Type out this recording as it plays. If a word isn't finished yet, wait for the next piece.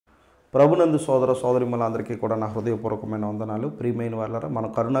ప్రభునందు సోదర సోదరిమలందరికీ కూడా నా హృదయపూర్వకమైన వందనాలు. ప్రియమైన వాళ్ళారా, మన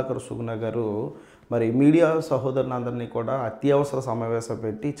కరుణాకర్ సుగుణ గారు మరి మీడియా సహోదరులందరినీ కూడా అత్యవసర సమావేశం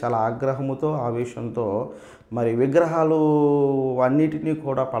పెట్టి చాలా ఆగ్రహముతో ఆవేశంతో మరి విగ్రహాలు అన్నిటినీ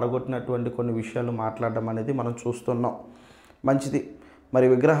కూడా పడగొట్టినటువంటి కొన్ని విషయాలు మాట్లాడడం అనేది మనం చూస్తున్నాం. మంచిది. మరి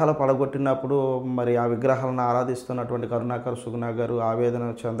విగ్రహాలు పడగొట్టినప్పుడు మరి ఆ విగ్రహాలను ఆరాధిస్తున్నటువంటి కరుణాకర్ సుగుణ గారు ఆవేదన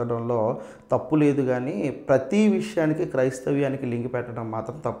చెందడంలో తప్పు లేదు, కానీ ప్రతి విషయానికి క్రైస్తవ్యానికి లింక్ పెట్టడం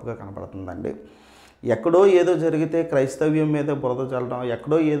మాత్రం తప్పుగా కనబడుతుందండి. ఎక్కడో ఏదో జరిగితే క్రైస్తవ్యం మీద బురద చల్లడం,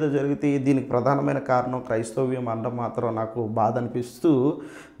 ఎక్కడో ఏదో జరిగితే దీనికి ప్రధానమైన కారణం క్రైస్తవ్యం అనడం మాత్రం నాకు బాధ అనిపిస్తూ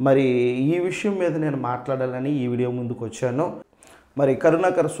మరి ఈ విషయం మీద నేను మాట్లాడాలని ఈ వీడియో ముందుకు వచ్చాను. మరి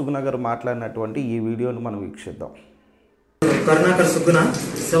కరుణాకర్ సుగుణ గారు మాట్లాడినటువంటి ఈ వీడియోను మనం వీక్షిద్దాం. కరుణాకర్ సుగుణ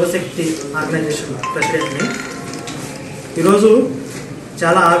శివశక్తి ఆర్గనైజేషన్ ప్రెసిడెంట్ని. ఈరోజు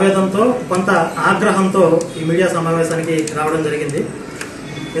చాలా ఆవేదనతో కొంత ఆగ్రహంతో ఈ మీడియా సమావేశానికి రావడం జరిగింది.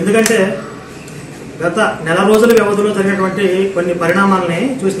 ఎందుకంటే గత నెల రోజుల వ్యవధిలో జరిగినటువంటి కొన్ని పరిణామాలని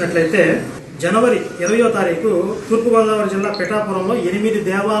చూసినట్లయితే జనవరి 20వ తారీఖు తూర్పుగోదావరి జిల్లా పిఠాపురంలో 8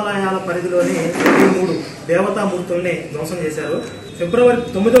 దేవాలయాల పరిధిలోని 3 దేవతామూర్తుల్ని ధ్వంసం చేశారు. ఫిబ్రవరి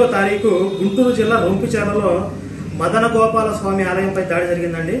 9వ తారీఖు గుంటూరు జిల్లా రొంపిచేరలో మదన గోపాల స్వామి ఆలయంపై దాడి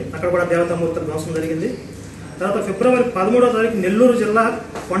జరిగిందండి. అక్కడ కూడా దేవతామూర్తుల ధ్వంసం జరిగింది. తర్వాత ఫిబ్రవరి 13వ తారీఖు నెల్లూరు జిల్లా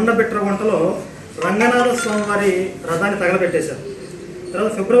కొండబిట్రగుంటలో రంగనాథ స్వామి వారి రథాన్ని తగలబెట్టేశారు.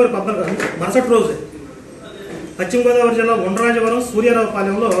 తర్వాత ఫిబ్రవరి 14 మరుసటి రోజు పశ్చిమ గోదావరి జిల్లా ఉండరాజవరం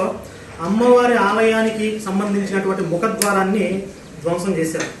సూర్యారావుపాలెంలో అమ్మవారి ఆలయానికి సంబంధించినటువంటి ముఖద్వారాన్ని ధ్వంసం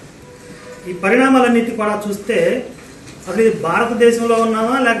చేశారు. ఈ పరిణామాలన్నిటి కూడా చూస్తే అసలు ఇది భారతదేశంలో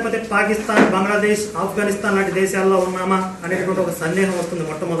ఉన్నామా లేకపోతే పాకిస్తాన్, బంగ్లాదేశ్, ఆఫ్ఘనిస్తాన్ లాంటి దేశాల్లో ఉన్నామా అనేటువంటి ఒక సందేహం వస్తుంది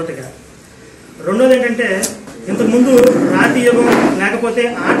మొట్టమొదటిగా. రెండోది ఏంటంటే, ఇంతకుముందు రాతి యుగం లేకపోతే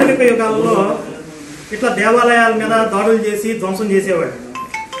ఆటవిక యుగాల్లో ఇట్లా దేవాలయాల మీద దాడులు చేసి ధ్వంసం చేసేవాడు.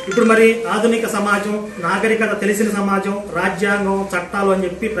 ఇప్పుడు మరి ఆధునిక సమాజం, నాగరికత తెలిసిన సమాజం, రాజ్యాంగం, చట్టాలు అని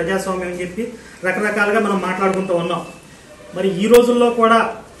చెప్పి, ప్రజాస్వామ్యం అని చెప్పి రకరకాలుగా మనం మాట్లాడుకుంటూ ఉన్నాం. మరి ఈ రోజుల్లో కూడా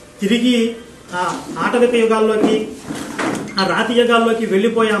తిరిగి ఆ ఆటవిక యుగాల్లోకి, ఆ రాతి యుగాల్లోకి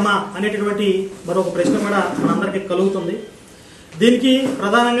వెళ్ళిపోయామా అనేటటువంటి మరొక ప్రశ్న కూడా మనందరికీ కలుగుతుంది. దీనికి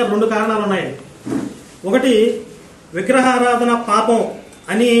ప్రధానంగా 2 కారణాలు ఉన్నాయి. ఒకటి, విగ్రహారాధన పాపం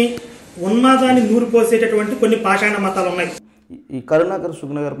అని ఉన్మాదాన్ని నూరిపోసేటటువంటి కొన్ని పాషాణ మతాలు ఉన్నాయి. ఈ కరుణాకర్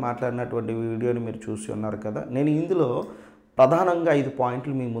సుగుణ గారు మాట్లాడినటువంటి వీడియోని మీరు చూసి ఉన్నారు కదా. నేను ఇందులో ప్రధానంగా 5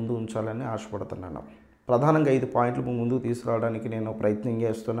 పాయింట్లు మీ ముందు ఉంచాలని ఆశపడుతున్నాను. ప్రధానంగా 5 పాయింట్లు మీ ముందుకు తీసుకురావడానికి నేను ప్రయత్నం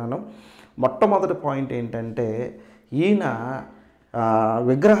చేస్తున్నాను. మొట్టమొదటి పాయింట్ ఏంటంటే, ఈయన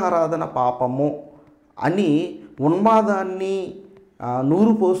విగ్రహారాధన పాపము అని ఉన్మాదాన్ని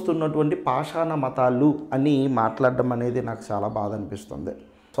నూరు పోస్తున్నటువంటి పాషాణ మతాలు అని మాట్లాడడం అనేది నాకు చాలా బాధ అనిపిస్తుంది.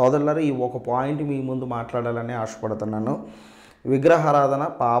 సోదరులారా, ఈ ఒక పాయింట్ మీ ముందు మాట్లాడాలని ఆశపడుతున్నాను. విగ్రహారాధన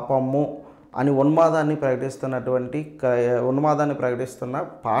పాపము అని ఉన్మాదాన్ని ప్రకటిస్తున్న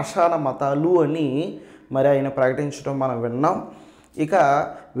పాషాణ మతాలు అని మరి ఆయన ప్రకటించడం మనం విన్నాం. ఇక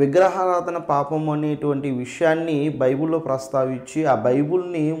విగ్రహారాధన పాపం అనేటువంటి విషయాన్ని బైబిల్లో ప్రస్తావించి ఆ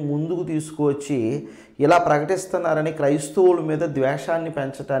బైబిల్ని ముందుకు తీసుకువచ్చి ఇలా ప్రకటిస్తున్నారని క్రైస్తవుల మీద ద్వేషాన్ని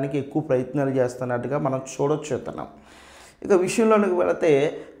పెంచడానికి ఎక్కువ ప్రయత్నాలు చేస్తున్నట్టుగా మనం చూడొచ్చు. ఇక విషయంలోనికి వెళితే,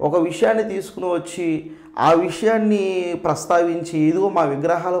 ఒక విషయాన్ని తీసుకుని వచ్చి ఆ విషయాన్ని ప్రస్తావించి ఇదిగో మా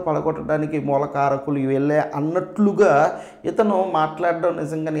విగ్రహాలు పడగొట్టడానికి మూలకారకులు వెళ్ళే అన్నట్లుగా ఇతను మాట్లాడడం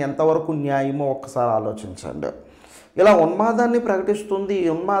నిజంగా ఎంతవరకు న్యాయమో ఒక్కసారి ఆలోచించండి. ఇలా ఉన్మాదాన్ని ప్రకటిస్తుంది,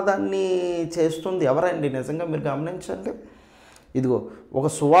 ఉన్మాదాన్ని చేస్తుంది ఎవరండి? నిజంగా మీరు గమనించండి. ఇదిగో ఒక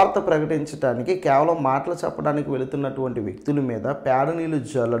సువార్త ప్రకటించడానికి కేవలం మాటలు చెప్పడానికి వెళుతున్నటువంటి వ్యక్తుల మీద పేడ నీళ్ళు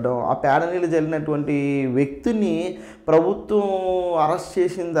జల్లడం, ఆ పేడ నీళ్ళు జల్లినటువంటి వ్యక్తిని ప్రభుత్వం అరెస్ట్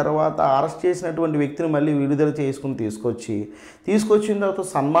చేసిన తర్వాత అరెస్ట్ చేసినటువంటి వ్యక్తిని మళ్ళీ విడుదల చేసుకుని తీసుకొచ్చిన తర్వాత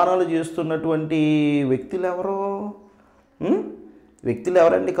సన్మానాలు చేస్తున్నటువంటి వ్యక్తులు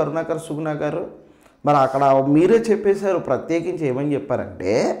ఎవరండి? కరుణాకర్ సుగుణ గారు. మరి అక్కడ మీరే చెప్పేశారు, ప్రత్యేకించి ఏమని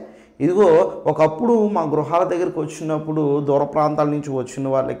చెప్పారంటే, ఇదిగో ఒకప్పుడు మా గృహాల దగ్గరికి వచ్చినప్పుడు దూర ప్రాంతాల నుంచి వచ్చిన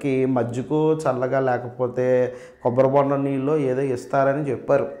వాళ్ళకి మజ్జిగో చల్లగా లేకపోతే కొబ్బరి బొండ నీళ్ళు ఏదో ఇస్తారని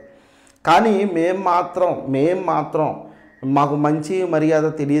చెప్పారు. కానీ మేము మాత్రం మాకు మంచి మర్యాద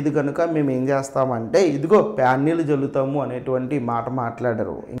తెలియదు కనుక మేము ఏం చేస్తామంటే ఇదిగో ప్యాన్నీళ్ళు జల్లుతాము అనేటువంటి మాట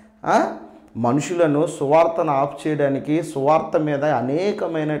మాట్లాడారు. మనుషులను సువార్తను ఆఫ్ చేయడానికి, సువార్త మీద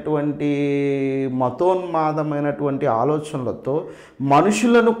అనేకమైనటువంటి మతోన్మాదమైనటువంటి ఆలోచనలతో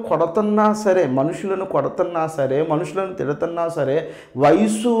మనుషులను కొడుతున్నా సరే, మనుషులను తిడుతున్నా సరే,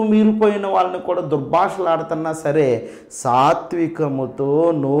 వయసు మీరిపోయిన వాళ్ళని కూడా దుర్భాషలాడుతున్నా సరే, సాత్వికముతో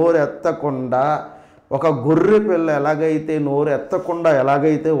నోరెత్తకుండా ఒక గొర్రె పిల్ల ఎలాగైతే నోరు ఎత్తకుండా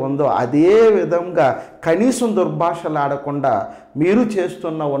ఎలాగైతే ఉందో అదే విధంగా కనీసం దుర్భాషలు ఆడకుండా మీరు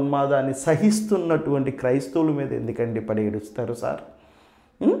చేస్తున్న ఉన్మాదాన్ని సహిస్తున్నటువంటి క్రైస్తవుల మీద ఎందుకండి పడి ఏడుస్తారు సార్?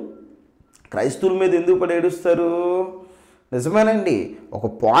 క్రైస్తవుల మీద ఎందుకు పడి ఏడుస్తారు? నిజమేనండి. ఒక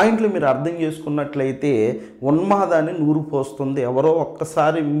పాయింట్లు మీరు అర్థం చేసుకున్నట్లయితే ఉన్మాదాన్ని నూరు పోస్తుంది. ఎవరో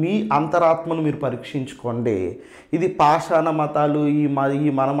ఒక్కసారి మీ అంతరాత్మను మీరు పరీక్షించుకోండి. ఇది పాషాణ మతాలు, ఈ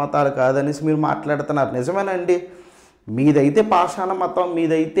మన మతాలు కాదనేసి మీరు మాట్లాడుతున్నారు. నిజమేనండి, మీదైతే పాషాణ మతం,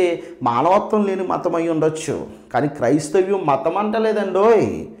 మీదైతే మానవత్వం లేని మతం అయి ఉండొచ్చు. కానీ క్రైస్తవ్యం మతం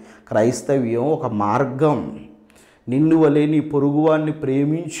అంటలేదండోయ్. క్రైస్తవ్యం ఒక మార్గం. నిన్ను వలె నీ పొరుగువాన్ని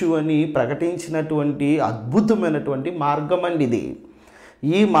ప్రేమించు అని ప్రకటించినటువంటి అద్భుతమైనటువంటి మార్గం అండి ఇది.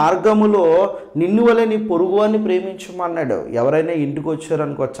 ఈ మార్గములో నిన్ను వలె నీ పొరుగువాన్ని ప్రేమించమన్నాడు. ఎవరైనా ఇంటికి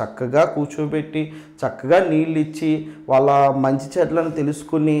వచ్చారనుకో చక్కగా కూర్చోబెట్టి చక్కగా నీళ్ళు ఇచ్చి వాళ్ళ మంచి చెట్లను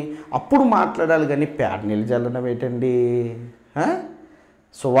తెలుసుకుని అప్పుడు మాట్లాడాలి. కానీ పేడ నీళ్ళు చల్లడం ఏంటండి?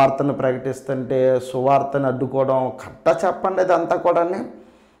 సువార్తను ప్రకటిస్తుంటే సువార్తను అడ్డుకోవడం కట్ట చెప్పండి. అదంతా కూడా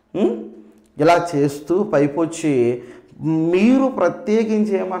ఇలా చేస్తూ పైపొచ్చి మీరు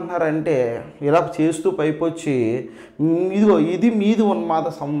ప్రత్యేకించి ఏమన్నారంటే ఇలా చేస్తూ పైపొచ్చి ఇదిగో ఇది మీది ఉన్మాద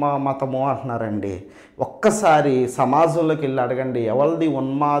మతము అంటున్నారండి. ఒక్కసారి సమాజంలోకి వెళ్ళి అడగండి, ఎవరిది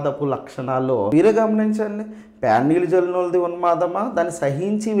ఉన్మాదపు లక్షణాలు మీరే గమనించండి. ప్యానీలు జల్లిన వాళ్ళది ఉన్మాదమా? దాన్ని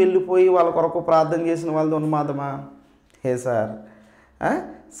సహించి వెళ్ళిపోయి వాళ్ళ కొరకు ప్రార్థన చేసిన వాళ్ళది ఉన్మాదమా? హే సార్,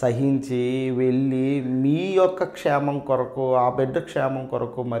 సహించి వెళ్ళి మీ యొక్క క్షేమం కొరకు, ఆ బిడ్డ క్షేమం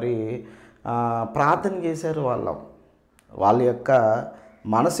కొరకు మరి ప్రార్థన చేశారు. వాళ్ళ యొక్క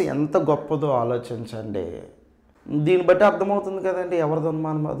మనసు ఎంత గొప్పదో ఆలోచించండి. దీన్ని బట్టి అర్థమవుతుంది కదండి ఎవరిది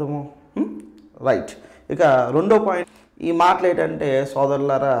ఉన్మాదమో. రైట్. ఇక రెండో పాయింట్, ఈ మాటలు ఏంటంటే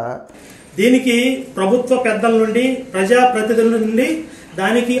సోదరులారా, దీనికి ప్రభుత్వ పెద్దల నుండి, ప్రజాప్రతినిధుల నుండి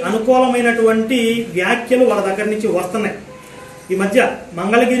దానికి అనుకూలమైనటువంటి వ్యాఖ్యలు వాళ్ళ దగ్గర నుంచి వస్తున్నాయి. ఈ మధ్య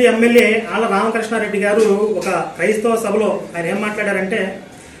మంగళగిరి ఎమ్మెల్యే ఆళ్ళ రామకృష్ణారెడ్డి గారు ఒక క్రైస్తవ సభలో ఆయన ఏం మాట్లాడారంటే,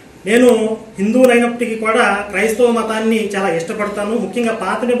 నేను హిందువులైనప్పటికీ కూడా క్రైస్తవ మతాన్ని చాలా ఇష్టపడతాను, ముఖ్యంగా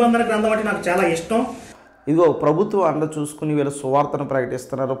పాత నిబంధన గ్రంథం అంటే నాకు చాలా ఇష్టం. ఇదిగో ప్రభుత్వం అండ చూసుకుని వీళ్ళు సువార్తను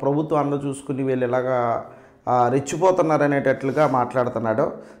ప్రకటిస్తున్నారు, ప్రభుత్వం అండ చూసుకుని వీళ్ళు ఇలాగా రెచ్చిపోతున్నారు అనేటట్లుగా మాట్లాడుతున్నాడు.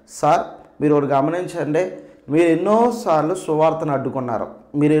 సార్, మీరు ఒకటి గమనించండి, మీరు ఎన్నోసార్లు సువార్తను అడ్డుకున్నారు.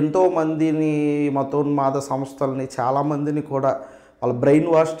 మీరు ఎంతోమందిని మతోన్మాద సంస్థలని చాలామందిని కూడా వాళ్ళ బ్రెయిన్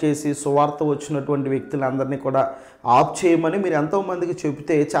వాష్ చేసి సువార్త వచ్చినటువంటి వ్యక్తులందరినీ కూడా ఆఫ్ చేయమని మీరు ఎంతోమందికి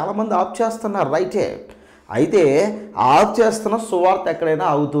చెబితే చాలామంది ఆఫ్ చేస్తున్నారు. రైటే. అయితే ఆఫ్ చేస్తున్న సువార్త ఎక్కడైనా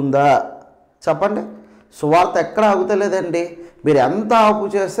ఆగుతుందా చెప్పండి? సువార్త ఎక్కడ ఆగుతలేదండి. మీరు ఎంత ఆపు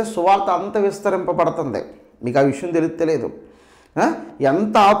చేస్తే సువార్త అంత విస్తరింపబడుతుంది. మీకు ఆ విషయం తెలియలేదు.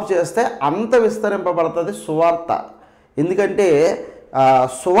 ఎంత ఆపు చేస్తే అంత విస్తరింపబడుతుంది సువార్త. ఎందుకంటే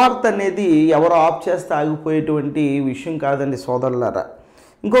సువార్త అనేది ఎవరు ఆఫ్ చేస్తే ఆగిపోయేటువంటి విషయం కాదండి సోదరులారా.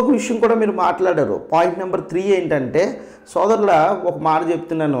 ఇంకొక విషయం కూడా మీరు మాట్లాడారు. పాయింట్ నెంబర్ 3 ఏంటంటే, సోదరుల ఒక మాట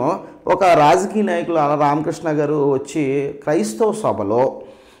చెప్తున్నాను. ఒక రాజకీయ నాయకులు రామకృష్ణ గారు వచ్చి క్రైస్తవ సభలో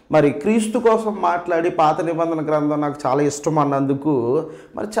మరి క్రీస్తు కోసం మాట్లాడి పాత నిబంధన గ్రంథం నాకు చాలా ఇష్టం అన్నందుకు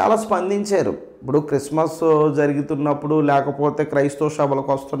మరి చాలా స్పందించారు. ఇప్పుడు క్రిస్మస్ జరుగుతున్నప్పుడు, లేకపోతే క్రైస్తవ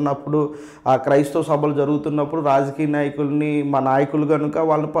సభలకు వస్తున్నప్పుడు, ఆ క్రైస్తవ సభలు జరుగుతున్నప్పుడు రాజకీయ నాయకుల్ని, మా నాయకులు కనుక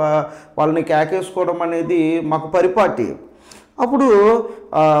వాళ్ళని కేకేసుకోవడం అనేది మాకు పరిపాటి. అప్పుడు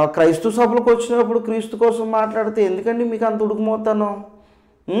క్రైస్తవ సభలకు వచ్చినప్పుడు క్రీస్తు కోసం మాట్లాడితే ఎందుకండి మీకు అంత ఉడుకుమోతాను?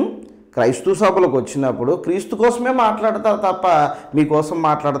 క్రైస్తవ సభలకు వచ్చినప్పుడు క్రీస్తు కోసమే మాట్లాడతారు తప్ప మీకోసం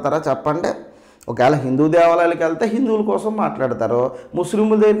మాట్లాడతారా చెప్పండి? ఒకవేళ హిందూ దేవాలయాలకు వెళ్తే హిందువుల కోసం మాట్లాడతారు,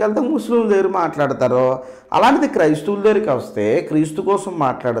 ముస్లింల దగ్గరికి వెళ్తే ముస్లింల దగ్గర మాట్లాడతారు. అలాంటిది క్రైస్తవుల దగ్గరికి వస్తే క్రీస్తు కోసం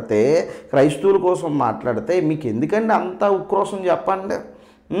మాట్లాడితే, క్రైస్తవుల కోసం మాట్లాడితే మీకు ఎందుకండి అంత ఉక్రోషం చెప్పండి?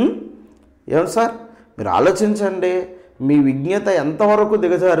 ఏమండి సార్, మీరు ఆలోచించండి. మీ విజ్ఞత ఎంతవరకు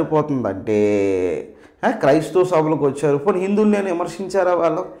దిగజారిపోతుందంటే, క్రైస్తవ సభలకు వచ్చారు, పోనీ హిందువులు నేను విమర్శించారా?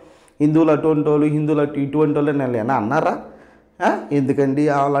 వాళ్ళు హిందువులు అటువంటి వాళ్ళు, హిందువులు ఇటువంటి వాళ్ళు నేను అన్నారా? ఎందుకండి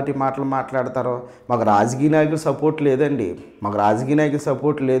అలాంటి మాటలు మాట్లాడతారో? మాకు రాజకీయ నాయకుల సపోర్ట్ లేదండి. మాకు రాజకీయ నాయకుల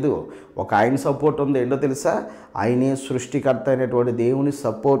సపోర్ట్ లేదు. ఒక ఆయన సపోర్ట్ ఉంది. ఏంటో తెలుసా? ఆయనే సృష్టికర్త అయినటువంటి దేవుని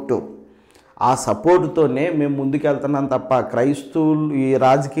సపోర్టు. ఆ సపోర్టుతోనే మేము ముందుకెళ్తున్నాం తప్ప క్రైస్తవులు ఈ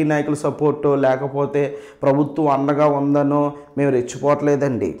రాజకీయ నాయకుల సపోర్టు లేకపోతే ప్రభుత్వం అండగా ఉందనో మేము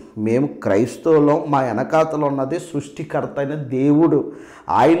రెచ్చిపోవట్లేదండి. మేము క్రైస్తవులం. మా వెనకాతలో ఉన్నది సృష్టికర్త అయిన దేవుడు.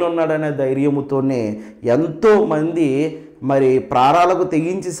 ఆయన ఉన్నాడనే ధైర్యముతోనే ఎంతోమంది మరి ప్రాణాలకు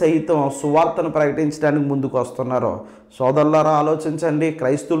తెగించి సైతం సువార్తను ప్రకటించడానికి ముందుకు వస్తున్నారో సోదరులారా ఆలోచించండి.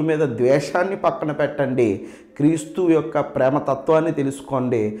 క్రైస్తవుల మీద ద్వేషాన్ని పక్కన పెట్టండి, క్రీస్తు యొక్క ప్రేమ తత్వాన్ని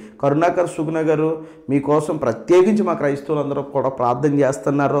తెలుసుకోండి. కరుణాకర్ సుగుణ గారు మీకోసం ప్రత్యేకించి మా క్రైస్తవులందరూ కూడా ప్రార్థన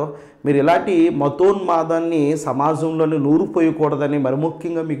చేస్తున్నారు. మీరు ఇలాంటి మతోన్మాదాన్ని సమాజంలోనే నూరిపోయకూడదని మరి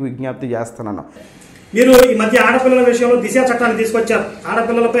ముఖ్యంగా మీకు విజ్ఞప్తి చేస్తున్నాను. మీరు ఈ మధ్య ఆడపిల్లల విషయంలో దిశ చట్టాన్ని తీసుకొచ్చారు.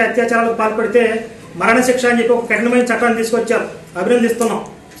 ఆడపిల్లలపై అత్యాచారాలకు పాల్పడితే మరణశిక్ష అని చెప్పి ఒక కఠినమైన చట్టాన్ని తీసుకొచ్చారు. అభినందిస్తున్నాం,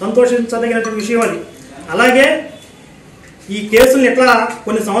 సంతోషించదగినటువంటి విషయం అది. అలాగే ఈ కేసులను ఇట్లా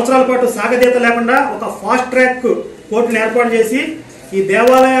కొన్ని సంవత్సరాల పాటు సాగదీత లేకుండా ఒక ఫాస్ట్ ట్రాక్ కోర్టును ఏర్పాటు చేసి ఈ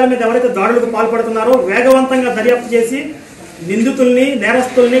దేవాలయాల మీద ఎవరైతే దాడులకు పాల్పడుతున్నారో వేగవంతంగా దర్యాప్తు చేసి నిందితుల్ని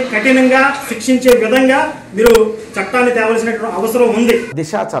నేరస్తుల్ని కఠినంగా శిక్షించే విధంగా మీరు చట్టాన్ని తేవలసినటువంటి అవసరం ఉంది.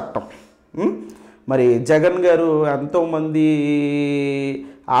 దిశ చట్టం మరి జగన్ గారు ఎంతోమంది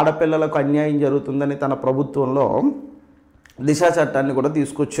ఆడపిల్లలకు అన్యాయం జరుగుతుందని తన ప్రభుత్వంలో దిశ చట్టాన్ని కూడా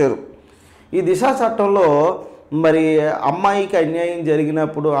తీసుకొచ్చారు. ఈ దిశ చట్టంలో మరి అమ్మాయికి అన్యాయం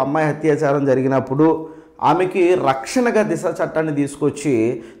జరిగినప్పుడు, అమ్మాయి అత్యాచారం జరిగినప్పుడు ఆమెకి రక్షణగా దిశ చట్టాన్ని తీసుకొచ్చి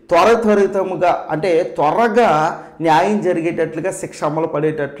త్వరితముగా అంటే త్వరగా న్యాయం జరిగేటట్లుగా శిక్ష అమలు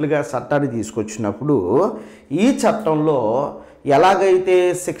పడేటట్లుగా చట్టాన్ని తీసుకొచ్చినప్పుడు ఈ చట్టంలో ఎలాగైతే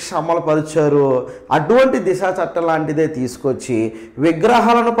శిక్ష అమలు పరిచారో అటువంటి దిశ చట్టం లాంటిదే తీసుకొచ్చి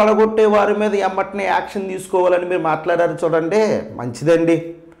విగ్రహాలను పడగొట్టే వారి మీద ఎమ్మటనే యాక్షన్ తీసుకోవాలని మీరు మాట్లాడారు చూడండి, మంచిదండి,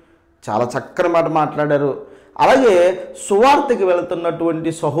 చాలా చక్కని మాట మాట్లాడారు. అలాగే సువార్తకి వెళుతున్నటువంటి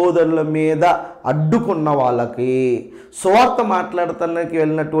సహోదరుల మీద అడ్డుకున్న వాళ్ళకి, సువార్త మాట్లాడటానికి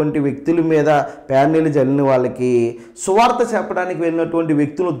వెళ్ళినటువంటి వ్యక్తుల మీద ప్యానెలు జల్లిన వాళ్ళకి, సువార్త చెప్పడానికి వెళ్ళినటువంటి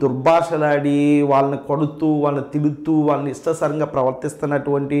వ్యక్తులు దుర్భాషలాడి వాళ్ళని కొడుతూ వాళ్ళని తిడుతూ వాళ్ళని ఇష్టసరంగా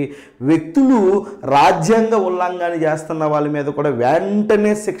ప్రవర్తిస్తున్నటువంటి వ్యక్తులు రాజ్యాంగ ఉల్లంఘన చేస్తున్న వాళ్ళ మీద కూడా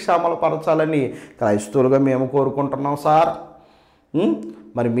వెంటనే శిక్ష అమలు పరచాలని క్రైస్తవులుగా మేము కోరుకుంటున్నాం సార్.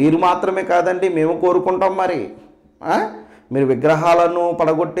 మరి మీరు మాత్రమే కాదండి, మేము కోరుకుంటాం. మరి మీరు విగ్రహాలను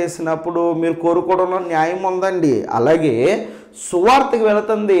పడగొట్టేసినప్పుడు మీరు కోరుకోవడంలో న్యాయం ఉందండి. అలాగే సువార్తకి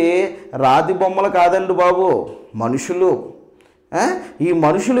వెళుతుంది రాతి బొమ్మలు కాదండి బాబు, మనుషులు. ఈ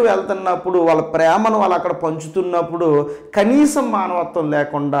మనుషులు వెళ్తున్నప్పుడు వాళ్ళ ప్రేమను వాళ్ళు అక్కడ పంచుతున్నప్పుడు కనీసం మానవత్వం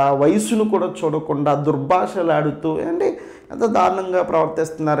లేకుండా, వయసును కూడా చూడకుండా దుర్భాషలాడుతూ అండి ఎంత దారుణంగా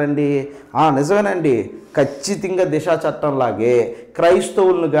ప్రవర్తిస్తున్నారండి. నిజమేనండి, ఖచ్చితంగా దిశ చట్టంలాగే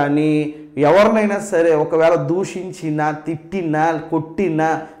క్రైస్తవులను కానీ ఎవరినైనా సరే ఒకవేళ దూషించినా, తిట్టినా, కొట్టినా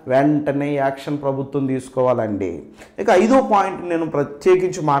వెంటనే యాక్షన్ ప్రభుత్వం తీసుకోవాలండి. ఇక 5వ పాయింట్ నేను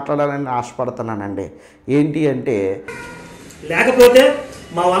ప్రత్యేకించి మాట్లాడాలని ఆశపడుతున్నానండి. ఏంటి అంటే, లేకపోతే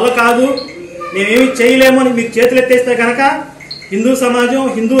మా వల్ల కాదు, మేమేమి చేయలేము అని మీకు చేతులు ఎత్తేస్తే కనుక హిందూ సమాజం,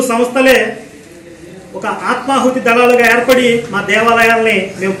 హిందూ సంస్థలే ఒక ఆత్మాహుతి దళాలుగా ఏర్పడి మా దేవాలయాల్ని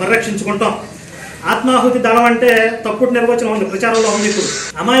మేము పరిరక్షించుకుంటాం. ఆత్మాహుతి దళం అంటే తప్పుడు నిర్వచనం ఉంది, ప్రచారంలో ఉంది. ఇప్పుడు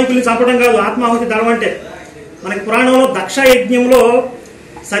అమాయకుల్ని చంపడం కాదు ఆత్మాహుతి దళం అంటే. మనకి పురాణంలో దక్ష యజ్ఞంలో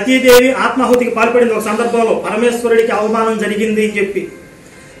సతీదేవి ఆత్మాహుతికి పాల్పడింది ఒక సందర్భంలో, పరమేశ్వరుడికి అవమానం జరిగింది అని చెప్పి.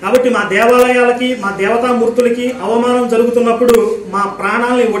 కాబట్టి మా దేవాలయాలకి, మా దేవతామూర్తులకి అవమానం జరుగుతున్నప్పుడు మా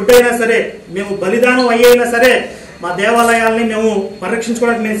ప్రాణాలని ఒడ్డైనా సరే, మేము బలిదానం అయ్యైనా సరే మా దేవాలయాల్ని మేము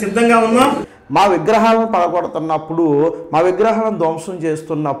పరిరక్షించుకోవడానికి మేము సిద్ధంగా ఉన్నాం. మా విగ్రహాలను పడగొడుతున్నప్పుడు, మా విగ్రహాలను ధ్వంసం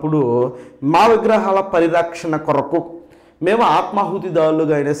చేస్తున్నప్పుడు, మా విగ్రహాల పరిరక్షణ కొరకు మేము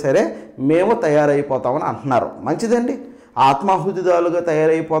ఆత్మాహుతిదారులుగా అయినా సరే మేము తయారైపోతామని అంటున్నారు. మంచిదండి, ఆత్మాహుతిదారులుగా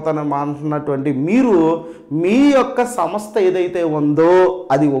తయారైపోతానని అంటున్నటువంటి మీరు మీ యొక్క సంస్థ ఏదైతే ఉందో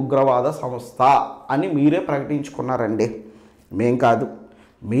అది ఉగ్రవాద సంస్థ అని మీరే ప్రకటించుకున్నారండి, మేం కాదు.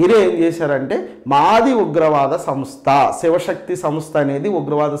 మీరే ఏం చేశారంటే మాది ఉగ్రవాద సంస్థ, శివశక్తి సంస్థ అనేది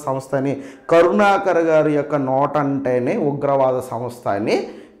ఉగ్రవాద సంస్థ అని కరుణాకర్ గారి యొక్క నోట్ అంటేనే ఉగ్రవాద సంస్థ అని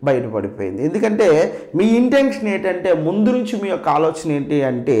బయటపడిపోయింది. ఎందుకంటే మీ ఇంటెన్షన్ ఏంటంటే, ముందు నుంచి మీ యొక్క ఆలోచన ఏంటి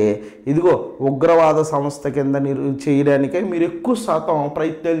అంటే ఇదిగో ఉగ్రవాద సంస్థ కింద చేయడానికే మీరు ఎక్కువ శాతం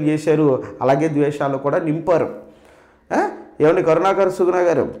ప్రయత్నాలు చేశారు. అలాగే ద్వేషాలు కూడా నింపారు. ఏమండి కరుణాకర్ సుగుణ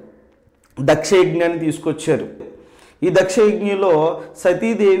గారు దక్ష యజ్ఞాన్ని తీసుకొచ్చారు. ఈ దక్ష యజ్ఞంలో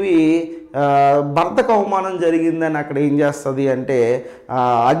సతీదేవి భర్తకు అవమానం జరిగిందని అక్కడ ఏం చేస్తుంది అంటే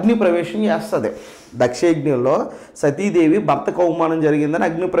అగ్ని ప్రవేశం చేస్తుంది. దక్ష యజ్ఞంలో సతీదేవి భర్తకు అవమానం జరిగిందని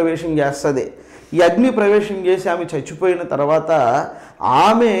అగ్ని ప్రవేశం చేస్తుంది. ఈ అగ్ని ప్రవేశం చేసి ఆమె చచ్చిపోయిన తర్వాత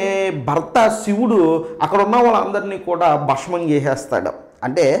ఆమె భర్త శివుడు అక్కడ ఉన్న వాళ్ళందరినీ కూడా భస్మం చేసేస్తాడు.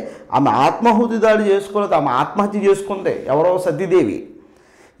 అంటే ఆమె ఆత్మాహుతి దాడి చేసుకోలేదు, ఆమె ఆత్మహత్య చేసుకుంది. ఎవరో సతీదేవి.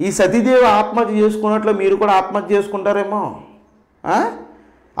 ఈ సతీదేవి ఆత్మహత్య చేసుకున్నట్లు మీరు కూడా ఆత్మహత్య చేసుకుంటారేమో.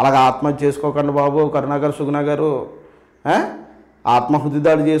 అలాగా ఆత్మహత్య చేసుకోకండి బాబు. కరుణాకర్ సుగుణ గారు ఆత్మహుతి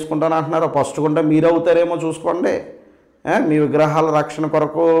దాడి చేసుకుంటాను అంటున్నారు. ఫస్ట్ కొంటే మీరు అవుతారేమో చూసుకోండి. మీ విగ్రహాల రక్షణ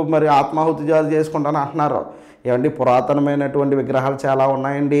కొరకు మరి ఆత్మాహుతి చేసుకుంటాను అంటున్నారు. ఏమండి, పురాతనమైనటువంటి విగ్రహాలు చాలా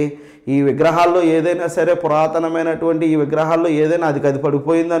ఉన్నాయండి. ఈ విగ్రహాల్లో ఏదైనా సరే, పురాతనమైనటువంటి ఈ విగ్రహాల్లో ఏదైనా అది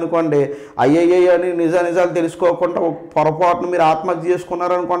పడిపోయింది అనుకోండి, అయ్యయ్య అని నిజాలు తెలుసుకోకుండా పొరపాటును మీరు ఆత్మహత్య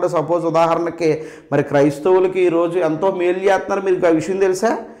చేసుకున్నారనుకోండి. సపోజ్ ఉదాహరణకి మరి క్రైస్తవులకి ఈరోజు ఎంతో మేలు చేస్తున్నారు. మీకు ఆ విషయం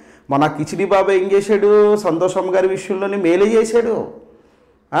తెలుసా? మన కిచిడి బాబా ఏం చేశాడు? సంతోషమ్మ గారి విషయంలోనే మేలే చేశాడు.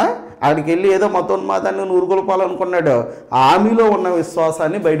 అక్కడికి వెళ్ళి ఏదో మతోన్మాదాన్ని నూరుకొల్పాలనుకున్నాడు. ఆమెలో ఉన్న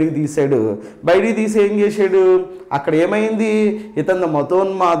విశ్వాసాన్ని బయటికి తీశాడు. బయటికి తీసి ఏం చేశాడు? అక్కడ ఏమైంది? ఇతను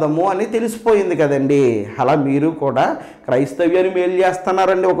మతోన్మాదము అని తెలిసిపోయింది కదండి. అలా మీరు కూడా క్రైస్తవ్యాన్ని మేలు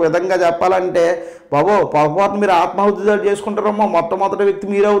చేస్తున్నారండి. ఒక విధంగా చెప్పాలంటే, బాబు పొరపాటు మీరు ఆత్మాహుతి చేసుకుంటారేమో, మొట్టమొదటి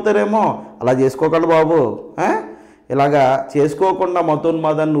వ్యక్తి మీరే అవుతారేమో. అలా చేసుకోకండి బాబు. ఇలాగా చేసుకోకుండా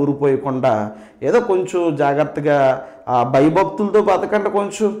మతోన్మాదాన్ని ఊరిపోయకుండా ఏదో కొంచెం జాగ్రత్తగా భయభక్తులతో బతకండి.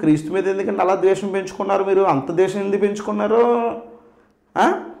 కొంచెం క్రీస్తు మీద ఎందుకంటే అలా ద్వేషం పెంచుకున్నారు మీరు? అంత ద్వేషం ఎందుకు పెంచుకున్నారు?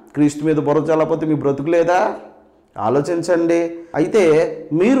 క్రీస్తు మీద బుర్ర చల్లకపోతే మీ బ్రతుకు లేదా? ఆలోచించండి. అయితే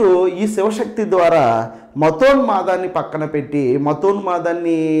మీరు ఈ శివశక్తి ద్వారా మతోన్మాదాన్ని పక్కన పెట్టి,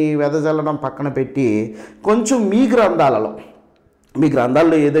 మతోన్మాదాన్ని వెదజల్లడం పక్కన పెట్టి, కొంచెం మీ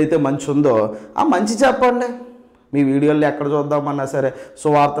గ్రంథాల్లో ఏదైతే మంచి ఉందో ఆ మంచి చెప్పండి. మీ వీడియోలు ఎక్కడ చూద్దామన్నా సరే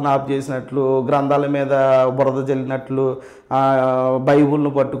సువార్తను ఆఫ్ చేసినట్లు, గ్రంథాల మీద బురద జల్లినట్లు,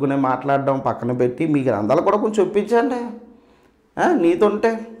 బైబుల్ను పట్టుకుని మాట్లాడడం పక్కన పెట్టి మీ గ్రంథాలు కూడా కొంచెం ఒప్పించండి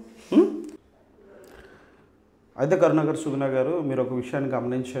నీతుంటే. అయితే కరుణాకర్ సుగుణ గారు, మీరు ఒక విషయాన్ని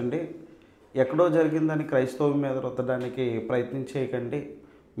గమనించండి. ఎక్కడో జరిగిందని క్రైస్తవం మీద రుద్దడానికి ప్రయత్నం చేయకండి.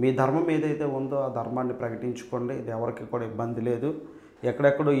 మీ ధర్మం ఏదైతే ఉందో ఆ ధర్మాన్ని ప్రకటించుకోండి. ఇది ఎవరికి కూడా ఇబ్బంది లేదు.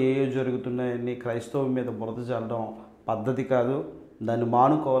 ఎక్కడెక్కడో ఏ జరుగుతున్నాయని క్రైస్తవం మీద బురద చల్లడం పద్ధతి కాదు. దాన్ని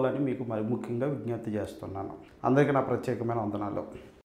మానుకోవాలని మీకు మరి ముఖ్యంగా విజ్ఞప్తి చేస్తున్నాను. అందరికీ నా ప్రత్యేకమైన వందనాలు.